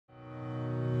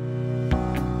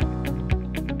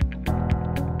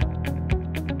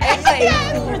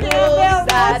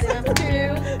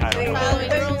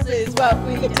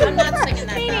I'm not singing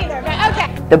that. Me neither, but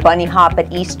okay. The bunny hop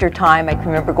at Easter time, I can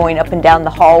remember going up and down the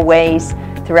hallways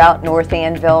throughout North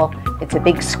Annville. It's a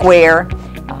big square.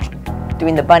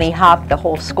 Doing the bunny hop, the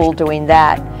whole school doing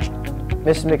that.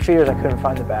 Mrs. McPheeters, I couldn't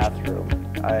find the bathroom.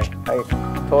 I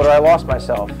told her I lost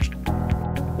myself.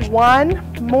 One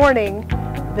morning,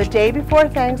 the day before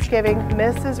Thanksgiving,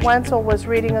 Mrs. Wenzel was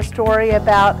reading a story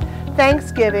about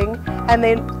Thanksgiving, and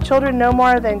the children no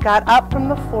more than got up from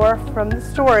the floor from the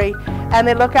story, and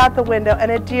they look out the window,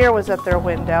 and a deer was at their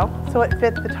window, so it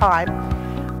fit the time.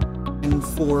 And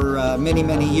for many,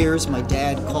 many years, my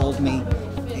dad called me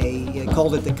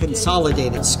called it the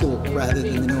Consolidated School rather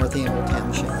than the North Annville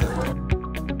Township building.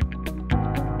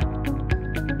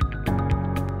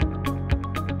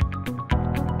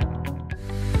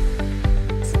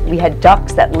 We had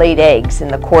ducks that laid eggs in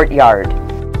the courtyard.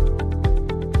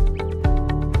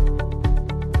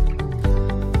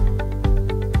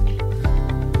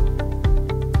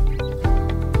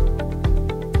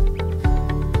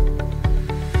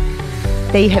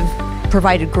 They have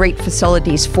provided great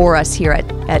facilities for us here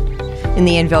in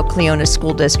the Annville-Cleona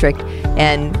School District,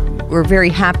 and we're very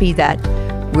happy that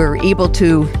we're able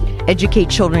to educate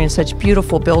children in such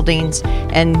beautiful buildings,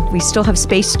 and we still have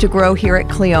space to grow here at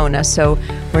Cleona, so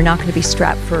we're not going to be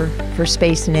strapped for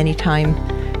space in any time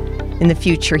in the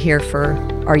future here for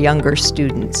our younger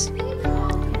students.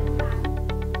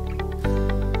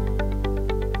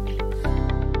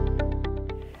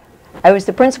 I was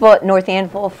the principal at North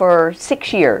Annville for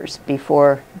 6 years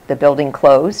before the building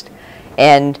closed,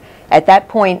 and at that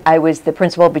point I was the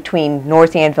principal between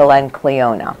North Annville and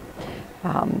Cleona.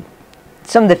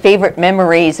 Some of the favorite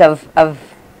memories of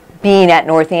being at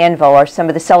North Annville are some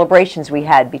of the celebrations we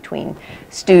had between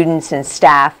students and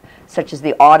staff, such as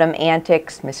the Autumn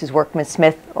Antics. Mrs.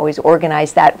 Workman-Smith always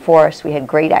organized that for us. We had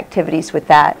great activities with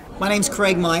that. My name's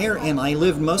Craig Meyer, and I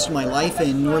lived most of my life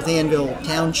in North Annville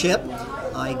Township.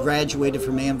 I graduated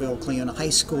from Annville-Cleona High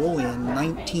School in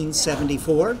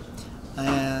 1974.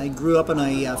 I grew up on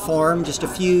a farm just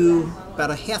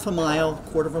about a half a mile,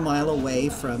 quarter of a mile away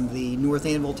from the North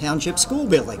Annville Township School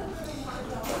building.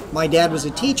 My dad was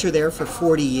a teacher there for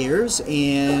 40 years,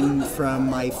 and from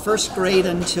my first grade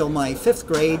until my 5th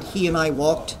grade, he and I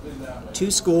walked to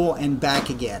school and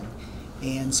back again.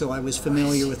 And so I was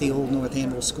familiar with the old North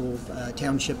Annville School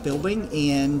Township building,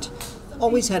 and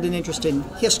always had an interest in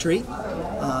history,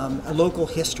 a local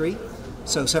history.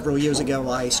 So several years ago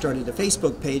I started a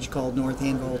Facebook page called North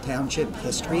Annville Township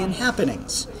History and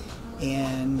Happenings,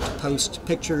 and post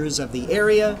pictures of the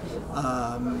area,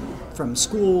 from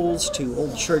schools to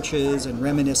old churches, and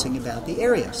reminiscing about the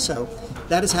area. So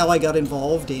that is how I got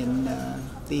involved in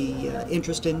the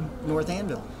interest in North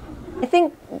Annville. I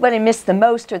think what I miss the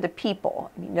most are the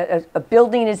people. I mean, a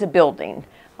building is a building.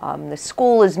 The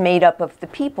school is made up of the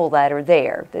people that are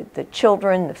there, the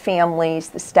children, the families,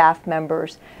 the staff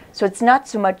members. So it's not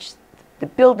so much the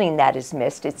building that is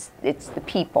missed, it's the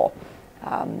people.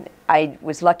 I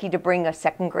was lucky to bring a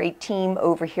 2nd grade team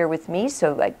over here with me,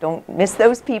 so I don't miss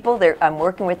those people. I'm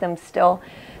working with them still.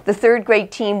 The 3rd grade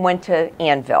team went to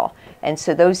Annville, and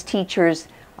so those teachers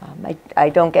I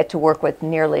don't get to work with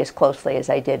nearly as closely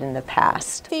as I did in the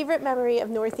past. Favorite memory of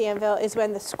North Annville is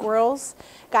when the squirrels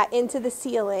got into the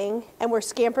ceiling and were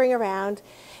scampering around,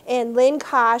 and Lynn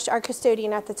Kosh, our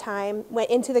custodian at the time,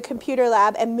 went into the computer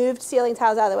lab and moved ceiling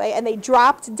tiles out of the way, and they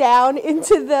dropped down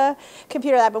into the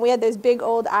computer lab, and we had those big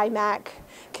old iMac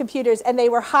computers, and they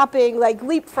were hopping like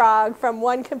leapfrog from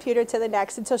one computer to the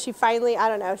next until she finally, I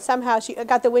don't know, somehow she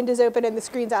got the windows open and the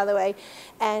screens out of the way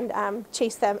and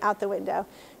chased them out the window.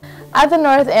 At the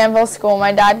North Annville School,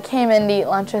 my dad came in to eat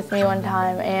lunch with me one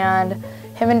time, and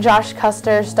him and Josh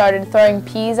Custer started throwing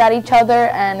peas at each other,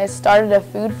 and it started a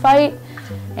food fight,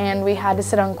 and we had to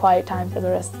sit on quiet time for the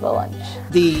rest of the lunch.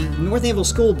 The North Annville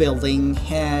School building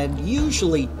had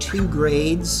usually 2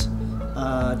 grades,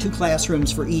 2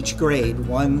 classrooms for each grade,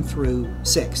 1 through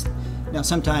 6th. Now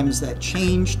sometimes that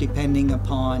changed depending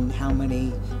upon how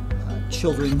many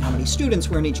children, how many students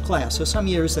were in each class. So some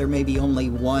years there may be only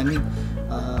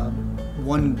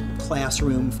one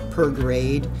classroom per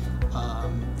grade.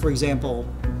 For example,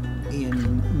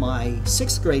 in my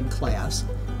 6th grade class,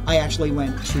 I actually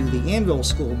went to the Annville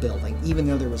School building. Even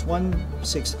though there was one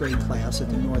 6th grade class at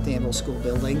the North Annville School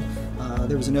building,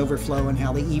 there was an overflow, and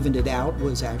how they evened it out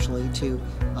was actually to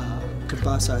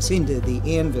bus us into the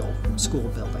Annville School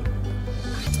building.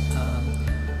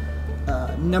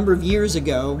 A number of years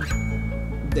ago,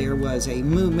 there was a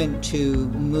movement to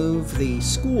move the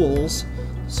schools,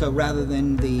 so rather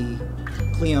than the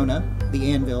Cleona, the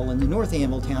Annville, and the North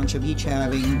Annville Township each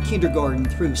having kindergarten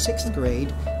through 6th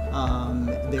grade,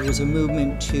 there was a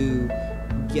movement to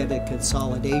get a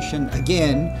consolidation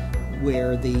again,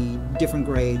 where the different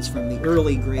grades from the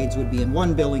early grades would be in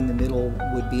one building, the middle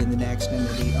would be in the next, and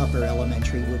the upper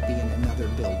elementary would be in another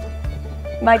building.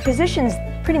 My position's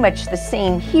pretty much the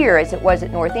same here as it was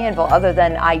at North Annville, other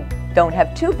than I don't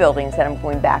have two buildings that I'm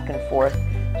going back and forth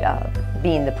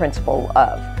being the principal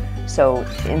of. So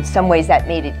in some ways that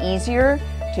made it easier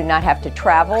to not have to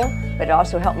travel, but it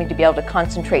also helped me to be able to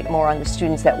concentrate more on the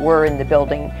students that were in the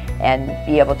building and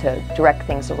be able to direct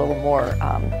things a little more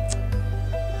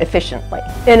efficiently.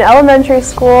 In elementary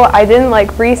school, I didn't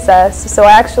like recess, so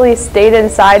I actually stayed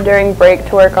inside during break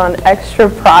to work on extra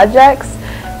projects.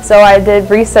 So I did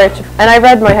research, and I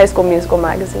read my High School Musical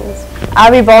magazines.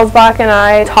 Abby Balsbach and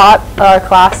I taught our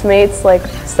classmates like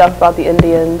stuff about the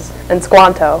Indians and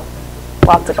Squanto,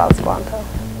 lots about Squanto.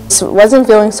 I wasn't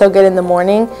feeling so good in the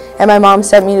morning, and my mom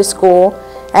sent me to school,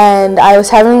 and I was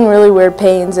having really weird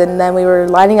pains, and then we were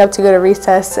lining up to go to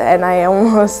recess, and I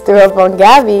almost threw up on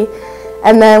Gabby.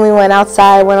 And then we went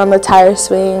outside, went on the tire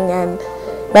swing, and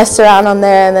messed around on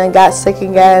there, and then got sick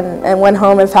again, and went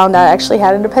home and found out I actually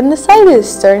had an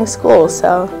appendicitis during school.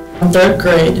 So in 3rd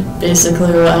grade,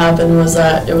 basically what happened was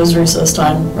that it was recess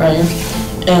time, right?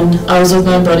 And I was with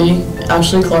my buddy,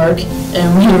 Ashley Clark,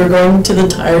 and we were going to the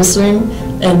tire swing,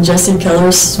 and Jesse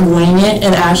Keller swung it,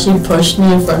 and Ashley pushed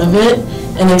me in front of it,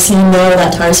 and next thing you know,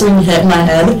 that tire swing hit my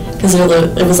head, because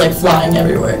it was like flying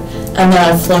everywhere. And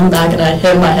then I flung back and I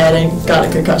hit my head and got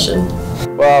a concussion.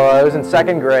 Well, I was in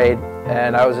 2nd grade,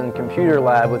 and I was in computer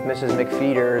lab with Mrs.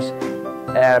 McFeeters,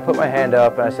 and I put my hand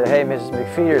up and I said, "Hey, Mrs.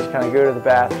 McFeeters, can I go to the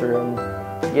bathroom?"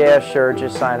 "Yeah, sure,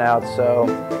 just sign out." So,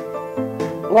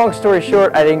 long story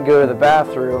short, I didn't go to the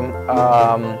bathroom.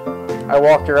 I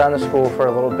walked around the school for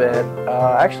a little bit.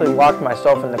 I actually locked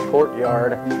myself in the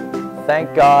courtyard.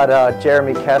 Thank God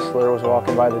Jeremy Kessler was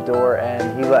walking by the door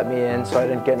and he let me in, so I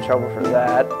didn't get in trouble for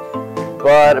that.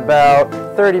 But about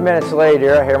 30 minutes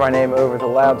later, I hear my name over the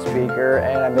loudspeaker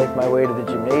and I make my way to the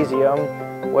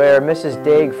gymnasium, where Mrs.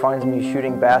 Daig finds me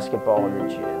shooting basketball in the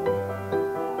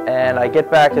gym. And I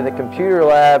get back to the computer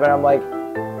lab and I'm like,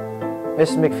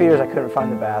 "Mrs. McFeeters, I couldn't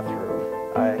find the bathroom."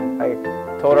 I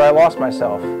told her I lost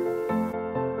myself.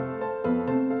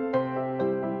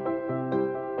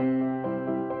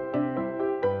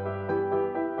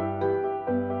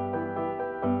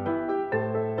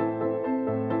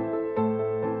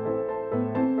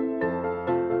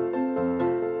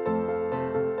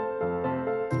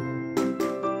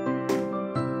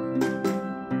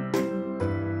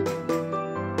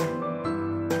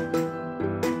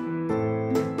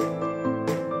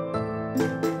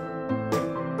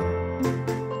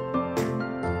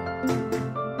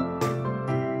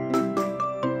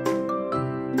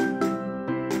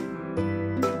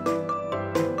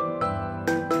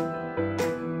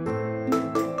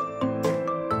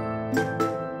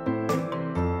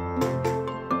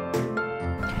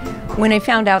 When I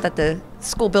found out that the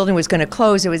school building was going to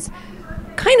close, it was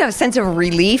kind of a sense of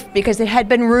relief, because it had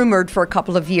been rumored for a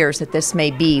couple of years that this may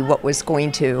be what was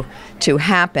going to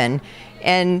happen.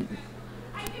 And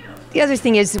the other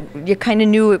thing is, you kind of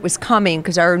knew it was coming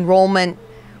because our enrollment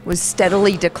was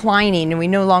steadily declining and we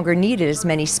no longer needed as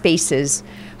many spaces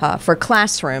for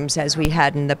classrooms as we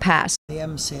had in the past. I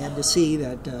am sad to see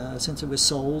that since it was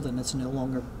sold and it's no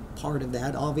longer part of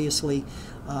that, obviously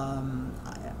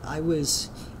I was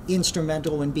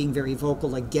instrumental in being very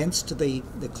vocal against the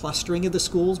clustering of the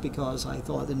schools, because I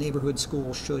thought the neighborhood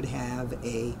school should have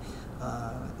a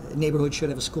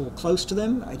school close to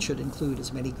them. It should include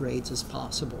as many grades as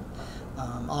possible.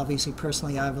 Obviously,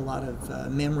 personally, I have a lot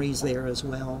of memories there as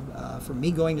well from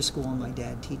me going to school and my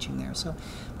dad teaching there. So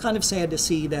I'm kind of sad to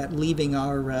see that leaving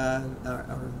our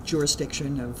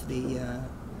jurisdiction of the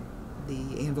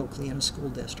Annville-Cleona School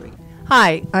District.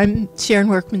 Hi, I'm Sharon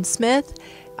Workman-Smith.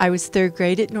 I was 3rd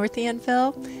grade at North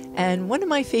Annville, and one of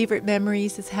my favorite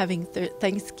memories is having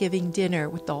Thanksgiving dinner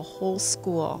with the whole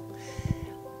school.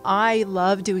 I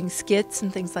love doing skits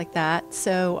and things like that,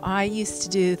 so I used to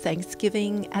do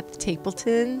Thanksgiving at the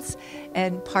Tapletons,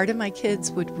 and part of my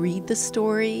kids would read the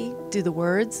story, do the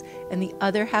words, and the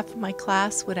other half of my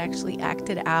class would actually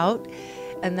act it out,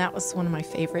 and that was one of my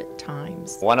favorite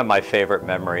times. One of my favorite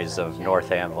memories of North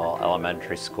Annville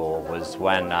Elementary School was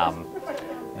when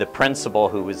the principal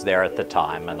who was there at the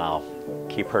time, and I'll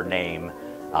keep her name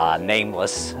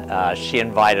nameless, she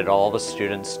invited all the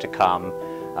students to come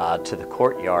to the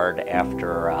courtyard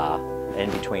after,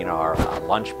 in between our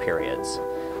lunch periods.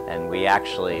 And we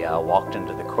actually walked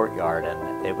into the courtyard,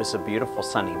 and it was a beautiful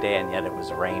sunny day, and yet it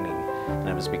was raining. And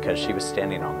it was because she was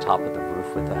standing on top of the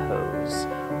roof with a hose,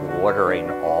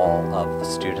 watering all of the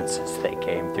students as they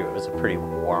came through. It was a pretty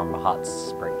warm, hot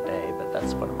spring day, but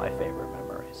that's one of my favorite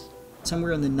memories.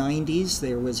 Somewhere in the 90s,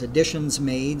 there was additions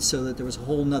made so that there was a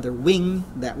whole nother wing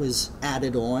that was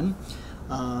added on.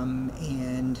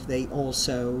 And they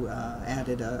also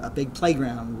added a big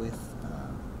playground with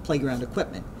playground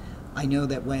equipment. I know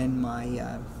that when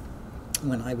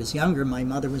I was younger, my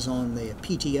mother was on the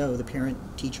PTO, the Parent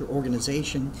Teacher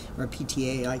Organization, or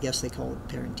PTA, I guess they call it,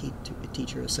 Parent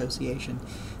Teacher Association.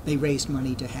 They raised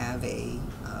money to have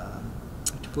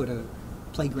to put a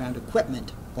playground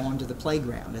equipment onto the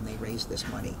playground, and they raised this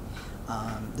money.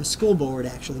 The school board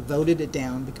actually voted it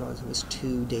down because it was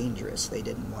too dangerous. They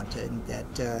didn't want to.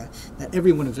 That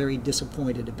everyone was very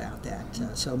disappointed about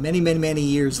that. So many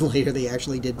years later, they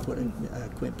actually did put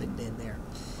equipment in there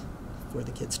for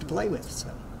the kids to play with. So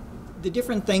the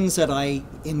different things that I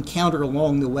encounter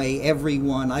along the way,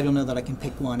 everyone, I don't know that I can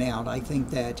pick one out. I think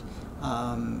that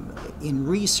in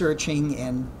researching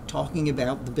and talking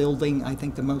about the building, I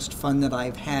think the most fun that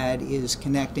I've had is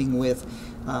connecting with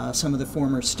some of the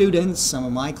former students, some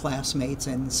of my classmates,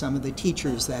 and some of the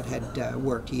teachers that had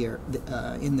worked here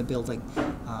in the building.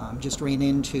 Just ran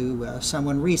into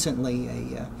someone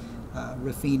recently,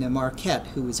 Rafina Marquette,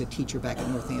 who was a teacher back at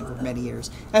North Annville for many years,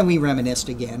 and we reminisced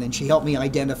again, and she helped me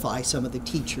identify some of the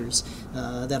teachers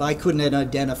that I couldn't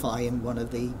identify in one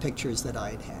of the pictures that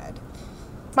I'd had.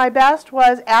 My best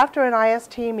was after an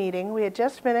IST meeting. We had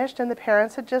just finished and the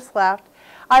parents had just left.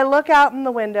 I look out in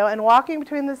the window, and walking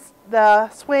between the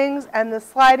swings and the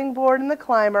sliding board and the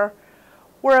climber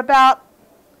were about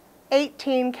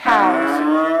 18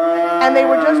 cows, and they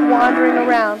were just wandering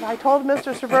around. I told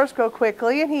Mr. Seversco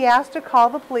quickly, and he asked to call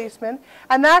the policeman,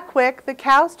 and that quick the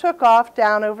cows took off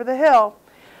down over the hill.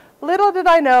 Little did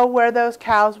I know where those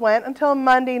cows went until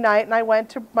Monday night, and I went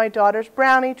to my daughter's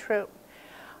brownie troop.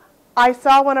 I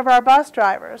saw one of our bus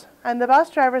drivers, and the bus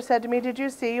driver said to me, "Did you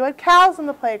see you had cows in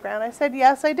the playground?" I said,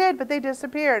 "Yes, I did, but they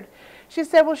disappeared." She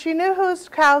said, well, she knew whose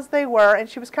cows they were, and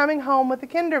she was coming home with the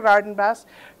kindergarten bus,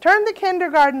 turned the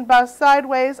kindergarten bus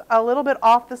sideways a little bit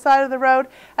off the side of the road,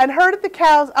 and herded the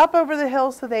cows up over the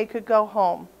hill so they could go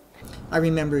home. I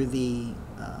remember the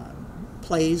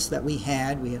plays that we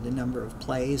had. We had a number of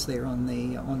plays there on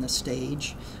the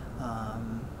stage.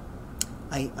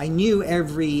 I knew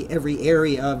every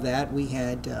area of that. We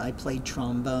had I played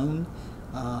trombone,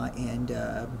 and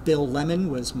Bill Lemon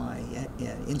was my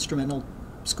instrumental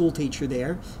school teacher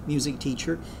there, music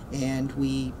teacher, and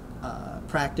we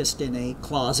practiced in a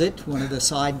closet, one of the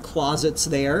side closets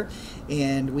there,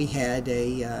 and we had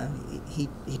he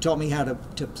taught me how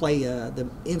to play the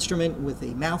instrument with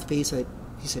the mouthpiece.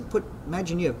 He said,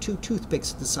 imagine you have two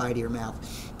toothpicks at the side of your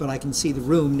mouth. But I can see the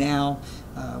room now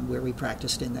where we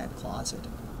practiced in that closet.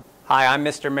 Hi, I'm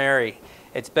Mr. Mary.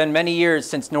 It's been many years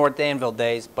since North Annville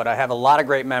days, but I have a lot of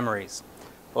great memories.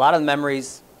 A lot of the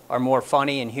memories are more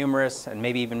funny and humorous and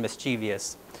maybe even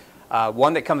mischievous.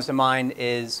 One that comes to mind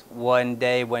is one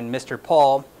day when Mr.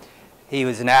 Paul, he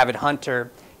was an avid hunter,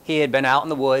 he had been out in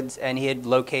the woods and he had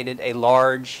located a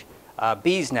large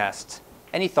bee's nest,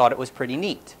 and he thought it was pretty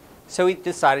neat. So he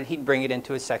decided he'd bring it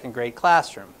into his second grade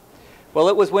classroom. Well,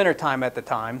 it was wintertime at the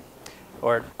time,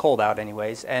 or cold out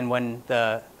anyways, and when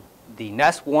the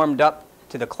nest warmed up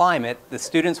to the climate, the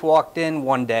students walked in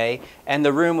one day and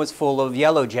the room was full of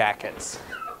yellow jackets.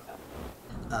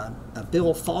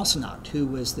 Bill Fosnacht, who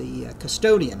was the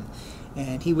custodian,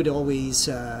 and he would always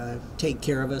take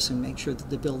care of us and make sure that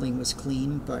the building was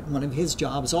clean, but one of his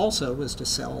jobs also was to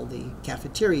sell the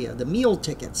cafeteria, the meal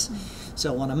tickets.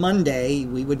 So on a Monday,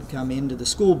 we would come into the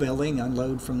school building,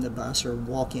 unload from the bus, or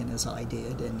walk in as I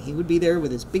did, and he would be there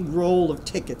with his big roll of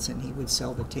tickets, and he would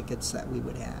sell the tickets that we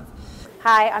would have.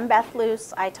 Hi, I'm Beth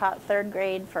Luce. I taught third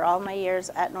grade for all my years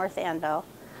at North Annville.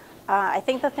 I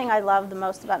think the thing I loved the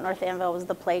most about North Annville was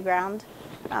the playground.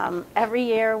 Every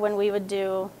year when we would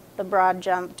do the broad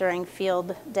jump during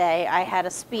field day, I had a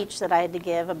speech that I had to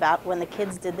give about when the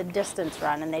kids did the distance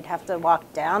run, and they'd have to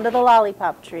walk down to the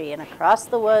lollipop tree and across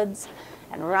the woods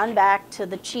and run back to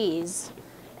the cheese.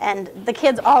 And the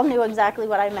kids all knew exactly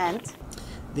what I meant.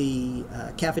 The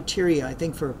cafeteria, I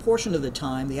think for a portion of the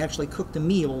time, they actually cooked the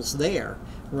meals there,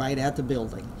 right at the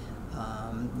building.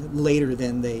 Later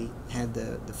then they had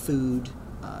the food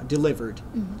delivered.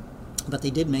 Mm-hmm. But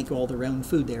they did make all their own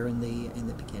food there in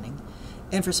the beginning.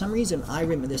 And for some reason, I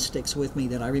remember, this sticks with me,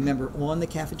 that I remember on the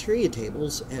cafeteria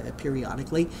tables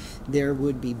periodically, there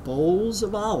would be bowls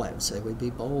of olives. There would be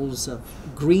bowls of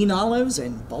green olives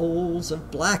and bowls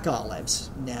of black olives.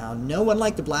 Now, no one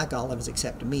liked the black olives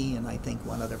except me and I think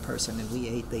one other person, and we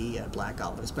ate the black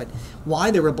olives. But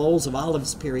why there were bowls of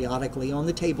olives periodically on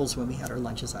the tables when we had our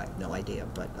lunches, I have no idea.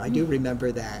 But I do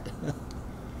remember that.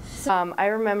 I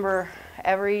remember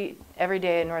every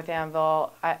day at North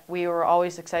Annville, we were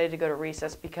always excited to go to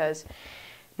recess because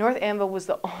North Annville was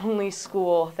the only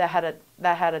school that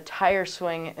had a tire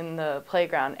swing in the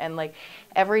playground, and like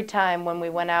every time when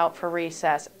we went out for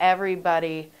recess,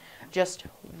 everybody just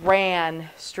ran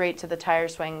straight to the tire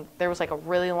swing. There was like a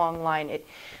really long line.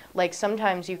 Like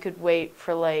sometimes you could wait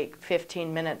for like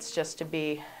 15 minutes just to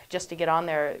get on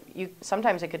there.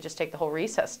 Sometimes it could just take the whole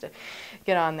recess to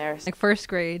get on there. Like first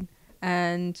grade,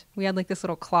 and we had like this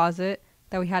little closet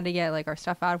that we had to get like our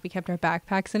stuff out of. We kept our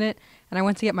backpacks in it, and I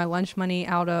went to get my lunch money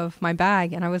out of my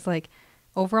bag, and I was like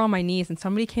over on my knees, and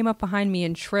somebody came up behind me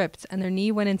and tripped, and their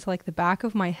knee went into like the back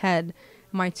of my head.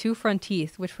 My 2 front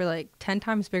teeth, which were like 10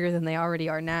 times bigger than they already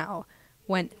are now,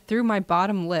 went through my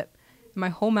bottom lip. My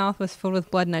whole mouth was filled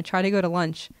with blood, and I tried to go to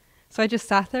lunch. So I just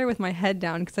sat there with my head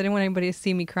down because I didn't want anybody to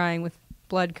see me crying with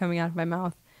blood coming out of my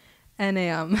mouth. And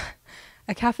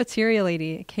a cafeteria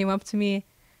lady came up to me,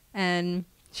 and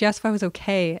she asked if I was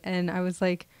okay. And I was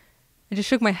like, I just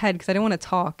shook my head because I didn't want to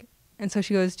talk. And so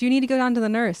she goes, "Do you need to go down to the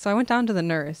nurse?" So I went down to the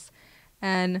nurse,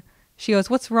 and she goes,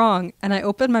 "What's wrong?" And I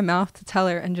opened my mouth to tell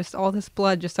her, and just all this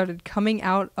blood just started coming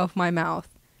out of my mouth.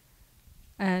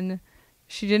 And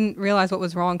she didn't realize what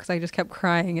was wrong because I just kept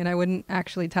crying, and I wouldn't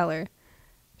actually tell her.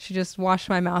 She just washed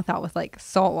my mouth out with like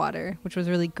salt water, which was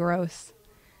really gross.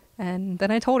 And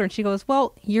then I told her, and she goes,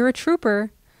 "Well, you're a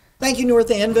trooper." Thank you, North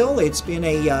Annville. It's been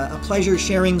a pleasure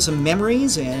sharing some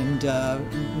memories and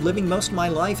living most of my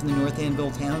life in the North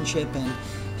Annville Township and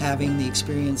having the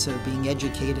experience of being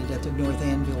educated at the North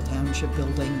Annville Township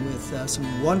building with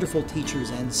some wonderful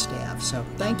teachers and staff. So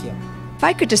thank you. If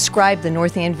I could describe the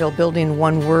North Annville building in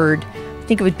one word, I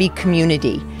think it would be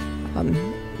community.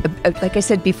 Like I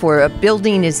said before, a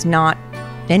building is not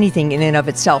anything in and of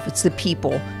itself. It's the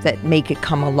people that make it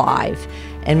come alive.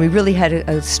 And we really had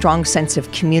a strong sense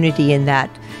of community in that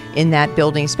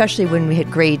building, especially when we had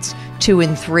grades 2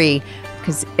 and 3,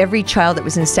 because every child that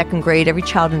was in 2nd grade, every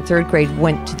child in 3rd grade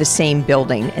went to the same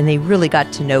building, and they really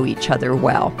got to know each other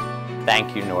well.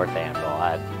 Thank you, North Annville.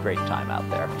 I had a great time out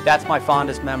there. That's my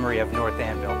fondest memory of North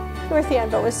Annville. North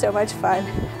Annville was so much fun.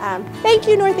 Thank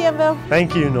you, North Annville.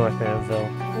 Thank you, North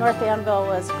Annville. North Annville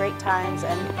was great times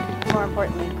and, more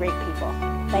importantly, great people.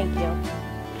 Thank you.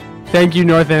 Thank you,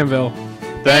 North Annville.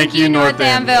 Thank you, North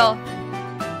Annville.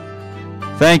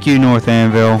 Thank you, North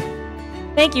Annville.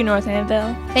 Thank you, North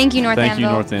Annville. Thank you, North Annville. Thank you,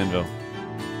 North Annville.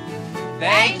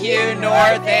 Thank you,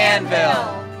 North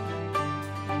Annville.